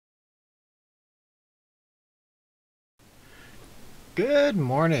Good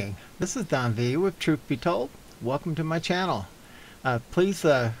morning. This is Don V with Truth Be Told. Welcome to my channel. Please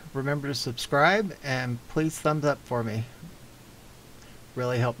remember to subscribe and please thumbs up for me.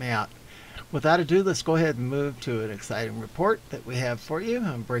 Really help me out. Without ado, let's go ahead and move to an exciting report that we have for you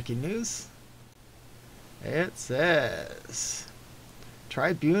on breaking news. It says,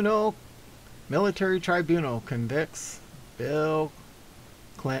 Military Tribunal convicts Bill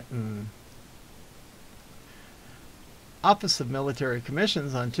Clinton. Office of Military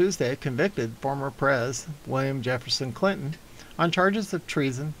Commissions on Tuesday convicted former President William Jefferson Clinton on charges of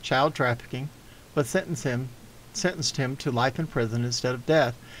treason, child trafficking, but sentenced him to life in prison instead of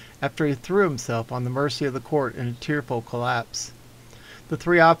death after he threw himself on the mercy of the court in a tearful collapse. The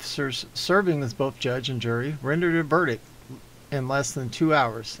three officers serving as both judge and jury rendered a verdict in less than 2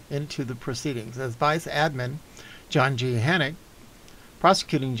 hours into the proceedings as Vice Admin John G. Hannink,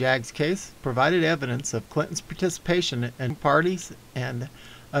 prosecuting JAG's case, provided evidence of Clinton's participation in parties and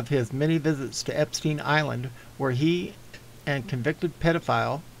of his many visits to Epstein Island, where he and convicted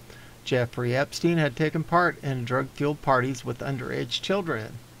pedophile Jeffrey Epstein had taken part in drug-fueled parties with underage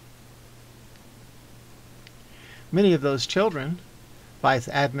children. Many of those children, Vice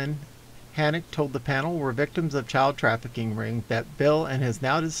Admin Hannink told the panel, were victims of child trafficking ring that Bill and his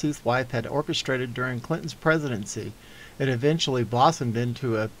now-deceased wife had orchestrated during Clinton's presidency. It eventually blossomed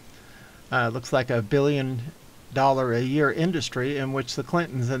into looks like $1 billion a year industry in which the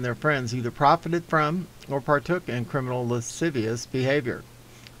Clintons and their friends either profited from or partook in criminal lascivious behavior.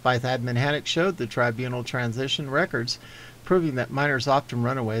 Vice Admin Hannink showed the tribunal transition records proving that minors, often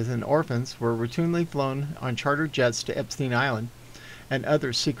runaways and orphans, were routinely flown on charter jets to Epstein Island and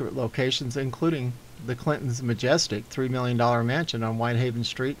other secret locations, including the Clintons' majestic $3 million mansion on Whitehaven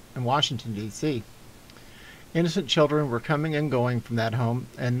Street in Washington, D.C. Innocent children were coming and going from that home,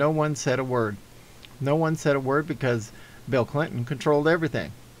 and no one said a word. No one said a word because Bill Clinton controlled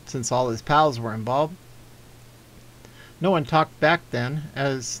everything, since all his pals were involved. No one talked back then,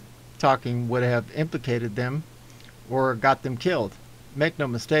 as talking would have implicated them or got them killed. Make no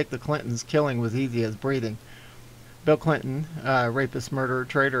mistake, the Clintons' killing was easy as breathing. Bill Clinton, rapist, murderer,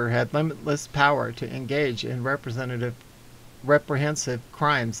 traitor, had limitless power to engage in reprehensive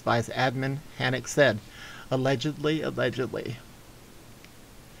crimes, Vice Admin Hannink said. Allegedly.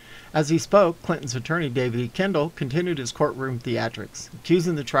 As he spoke, Clinton's attorney, David E. Kendall, continued his courtroom theatrics,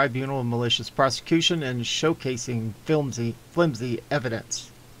 accusing the tribunal of malicious prosecution and showcasing flimsy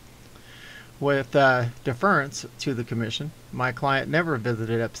evidence. With deference to the commission, my client never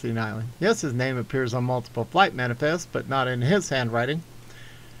visited Epstein Island. Yes, his name appears on multiple flight manifests, but not in his handwriting.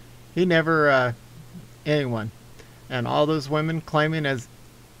 He never, anyone. And all those women claiming as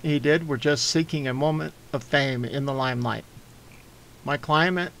he did were just seeking a moment of fame in the limelight. My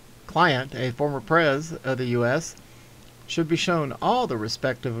client, a former president of the U.S., should be shown all the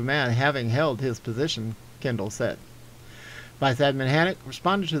respect of a man having held his position, Kendall said. Vice Admin Hannink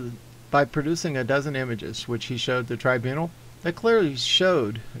responded by producing a dozen images, which he showed the tribunal, that clearly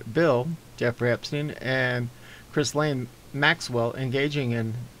showed Bill, Jeffrey Epstein, and Ghislaine Maxwell engaging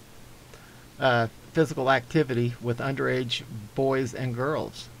in physical activity with underage boys and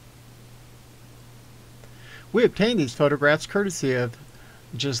girls. We obtained these photographs courtesy of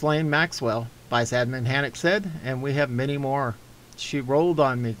Ghislaine Maxwell, Vice Admin Hannink said, and we have many more. She rolled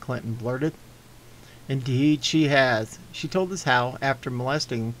on me, Clinton blurted. Indeed she has. She told us how, after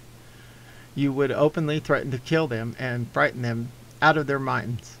molesting, you would openly threaten to kill them and frighten them out of their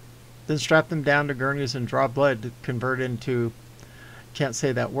minds. Then strap them down to gurneys and draw blood to convert into, can't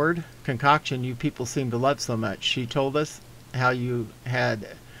say that word, concoction you people seem to love so much. She told us how you had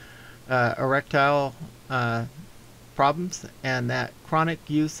erectile problems and that chronic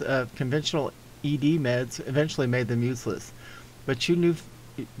use of conventional ED meds eventually made them useless. But you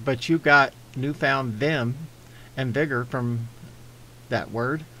got newfound vim and vigor from that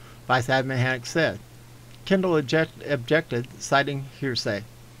word, Vice Admin Hannink said. Kendall objected, citing hearsay.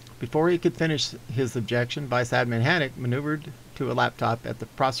 Before he could finish his objection, Vice Admin Hannink maneuvered to a laptop at the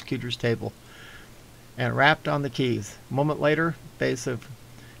prosecutor's table and rapped on the keys. A moment later, face of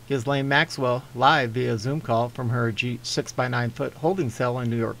Ghislaine Maxwell, live via Zoom call from her 6x9-foot holding cell in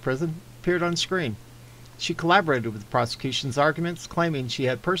New York prison, appeared on screen. She collaborated with the prosecution's arguments, claiming she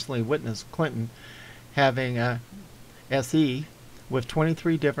had personally witnessed Clinton having a SE with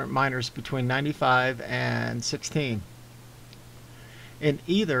 23 different minors between 95 and 16. In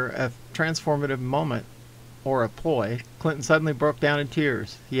either a transformative moment or a ploy, Clinton suddenly broke down in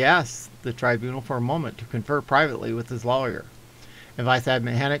tears. He asked the tribunal for a moment to confer privately with his lawyer, and Vice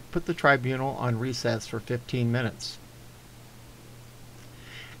Admin Hannink put the tribunal on recess for 15 minutes.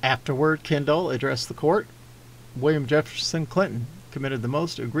 Afterward, Kendall addressed the court. William Jefferson Clinton committed the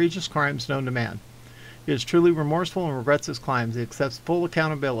most egregious crimes known to man. He is truly remorseful and regrets his crimes. He accepts full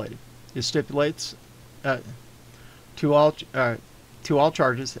accountability. He stipulates to all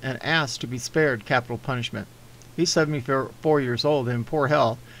charges and asks to be spared capital punishment. He's 74 years old and in poor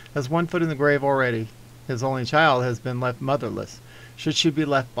health, has one foot in the grave already. His only child has been left motherless. Should she be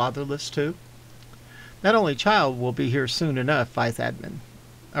left fatherless too? That only child will be here soon enough, Vice Admin.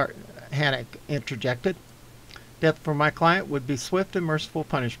 Hannink interjected. Death for my client would be swift and merciful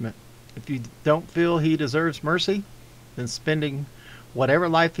punishment. If you don't feel he deserves mercy, then spending whatever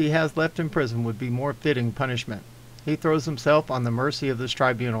life he has left in prison would be more fitting punishment. He throws himself on the mercy of this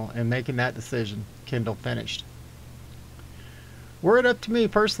tribunal in making that decision, Kendall finished. Were it up to me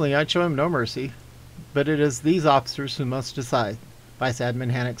personally, I'd show him no mercy, but it is these officers who must decide, Vice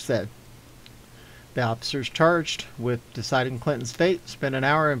Admin Hannink said. The officers charged with deciding Clinton's fate spent an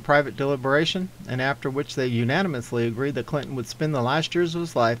hour in private deliberation, and after which they unanimously agreed that Clinton would spend the last years of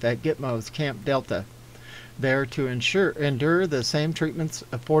his life at Gitmo's Camp Delta, there to endure the same treatments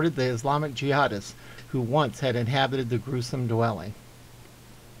afforded the Islamic jihadists who once had inhabited the gruesome dwelling.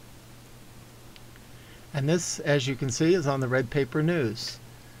 And this, as you can see, is on the Red Paper News.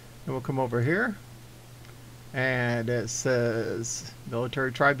 And we'll come over here, and it says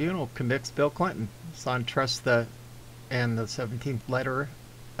Military Tribunal convicts Bill Clinton. It's on Trust the 17th letter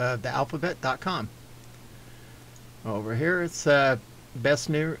of the alphabet.com. Over here it's best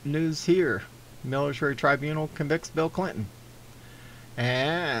news here. Military Tribunal convicts Bill Clinton.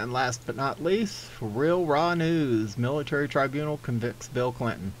 And last but not least, real raw news. Military Tribunal convicts Bill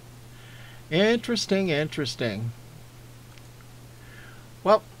Clinton. Interesting, interesting.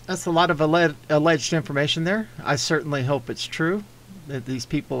 Well, that's a lot of alleged information there. I certainly hope it's true, that these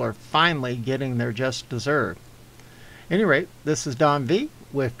people are finally getting their just desert. At any rate, this is Don V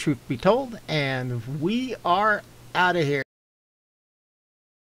with Truth Be Told, and we are out of here.